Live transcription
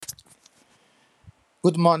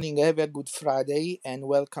Good morning, have a good Friday, and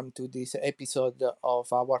welcome to this episode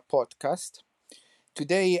of our podcast.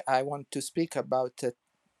 Today, I want to speak about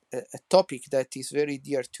a topic that is very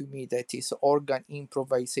dear to me, that is organ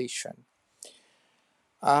improvisation.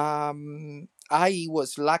 I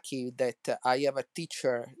was lucky that I have a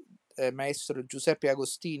teacher, Maestro Giuseppe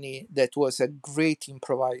Agostini, that was a great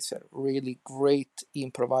improviser, really great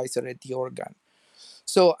improviser at the organ.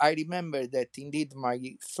 So I remember that indeed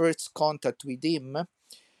my first contact with him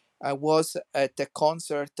was at a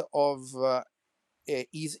concert of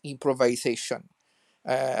his improvisation.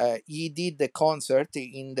 He did the concert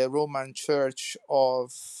in the Roman church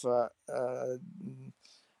of,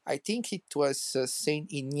 I think it was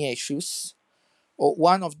Saint Ignatius, or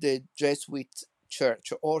one of the Jesuit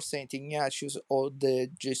church, or Saint Ignatius or the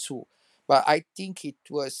Jesu. But I think it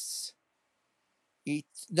was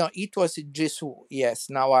Gesù. Yes,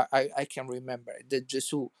 now I can remember the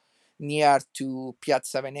Gesù near to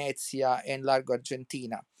Piazza Venezia and Largo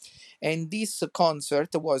Argentina. And this concert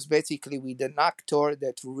was basically with an actor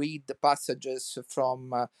that read the passages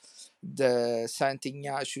from the Saint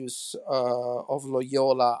Ignatius of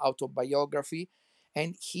Loyola autobiography,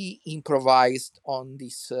 and he improvised on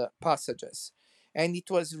these passages. And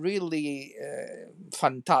it was really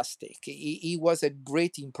fantastic. He was a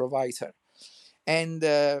great improviser. And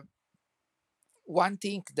one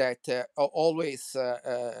thing that always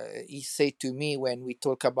he said to me when we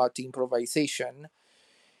talk about improvisation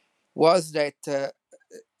was that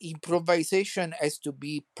improvisation has to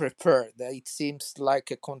be prepared. It seems like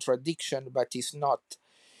a contradiction, but it's not.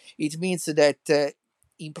 It means that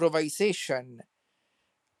improvisation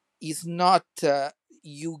is not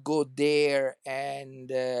you go there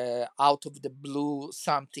and out of the blue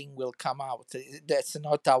something will come out. That's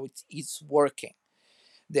not how it is working.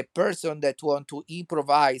 The person that want to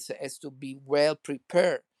improvise has to be well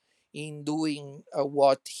prepared in doing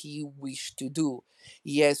what he wish to do.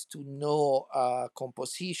 He has to know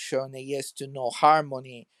composition, he has to know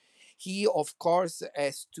harmony. He of course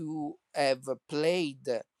has to have played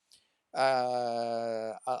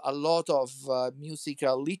a lot of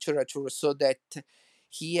musical literature, so that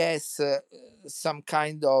he has some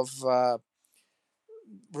kind of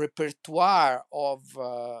repertoire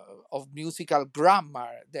of musical grammar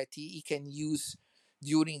that he can use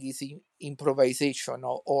during his improvisation,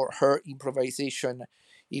 or her improvisation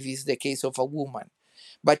if it's the case of a woman.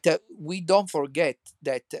 But we don't forget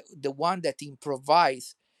that the one that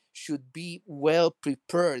improvise should be well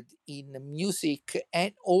prepared in music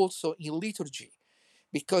and also in liturgy,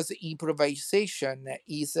 because improvisation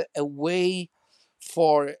is a way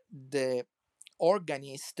for the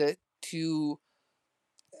organist to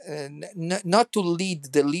not to lead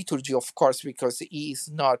the liturgy, of course, because he is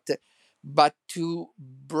not, but to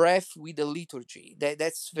breathe with the liturgy.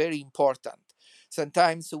 That's very important.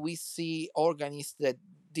 Sometimes we see organists that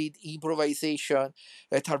did improvisation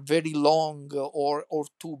that are very long or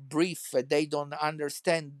too brief. They don't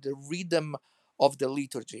understand the rhythm of the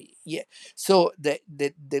liturgy. Yeah. So the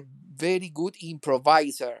very good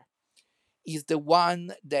improviser is the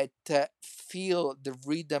one that feel the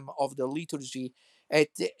rhythm of the liturgy,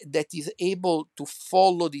 that is able to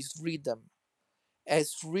follow this rhythm,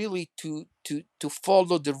 as really to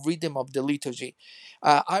follow the rhythm of the liturgy.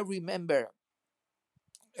 I remember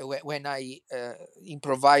when I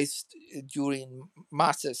improvised during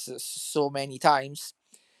masses so many times.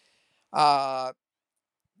 Uh,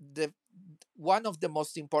 the One of the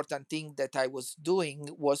most important thing that I was doing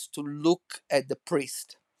was to look at the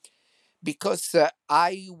priest, because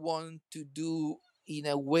I want to do in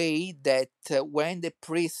a way that when the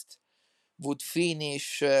priest would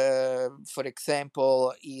finish, for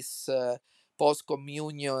example, his post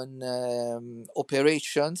communion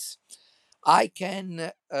operations, I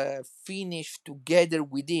can finish together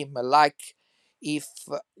with him, like if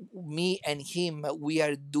me and him we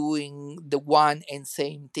are doing the one and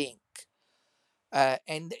same thing.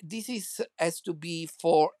 And this is has to be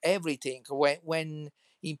for everything. When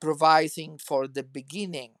improvising for the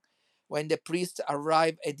beginning, when the priest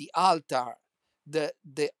arrive at the altar, the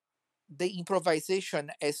the the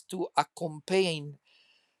improvisation has to accompany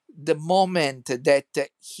the moment that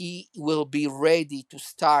he will be ready to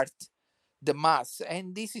start the mass.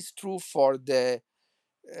 And this is true for the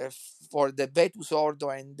Vetus Ordo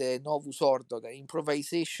and the Novus Ordo. The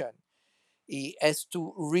improvisation has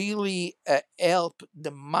to really help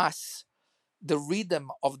the mass, the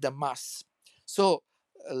rhythm of the mass. So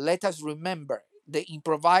let us remember, the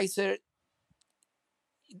improviser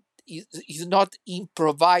is not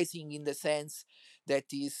improvising in the sense that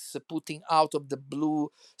is putting out of the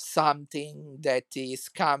blue something that is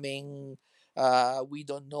coming, we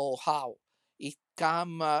don't know how. It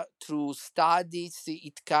come through studies.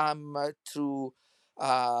 It come through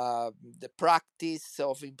the practice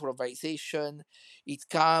of improvisation. It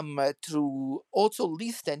come through also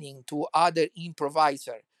listening to other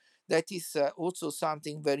improviser. That is also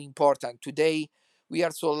something very important. Today, we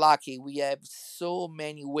are so lucky. We have so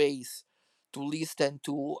many ways to listen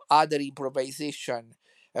to other improvisation.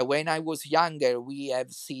 When I was younger, we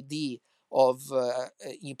have CD of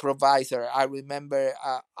improviser. I remember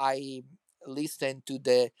I listened to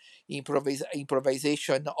the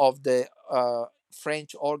improvisation of the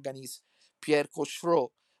French organist Pierre Cochereau,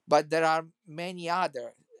 but there are many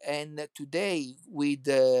other. And today, with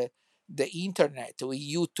the internet, with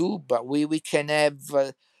YouTube, we can have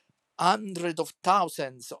hundreds of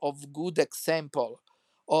thousands of good example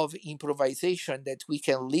of improvisation that we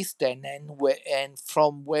can listen and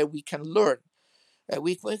from where we can learn.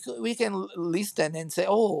 We can listen and say,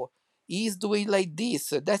 oh, he's doing like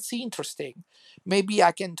this. That's interesting. Maybe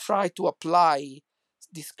I can try to apply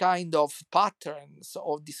this kind of patterns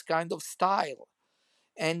or this kind of style.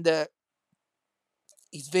 And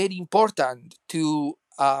it's very important to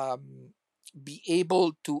be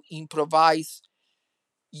able to improvise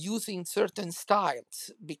using certain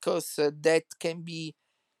styles because that can be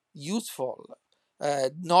useful.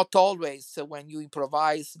 Not always when you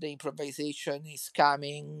improvise, the improvisation is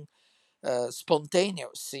coming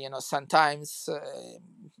spontaneous. Sometimes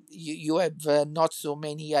you have not so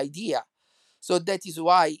many idea. So that is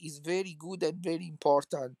why it's very good and very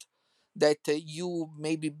important that you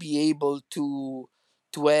maybe be able to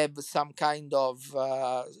have some kind of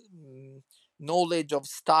knowledge of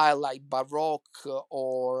style like baroque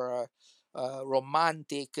or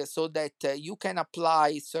romantic, so that you can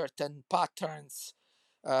apply certain patterns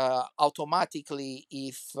automatically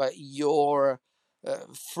if your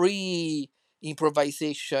free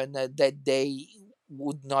improvisation that day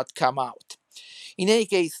would not come out. In any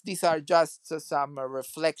case, these are just some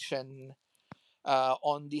reflection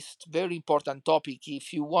on this very important topic.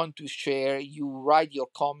 If you want to share, you write your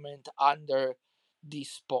comment under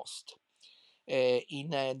this post.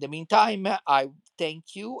 In the meantime, I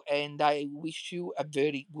thank you and I wish you a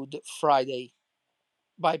very good Friday.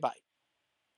 Bye bye.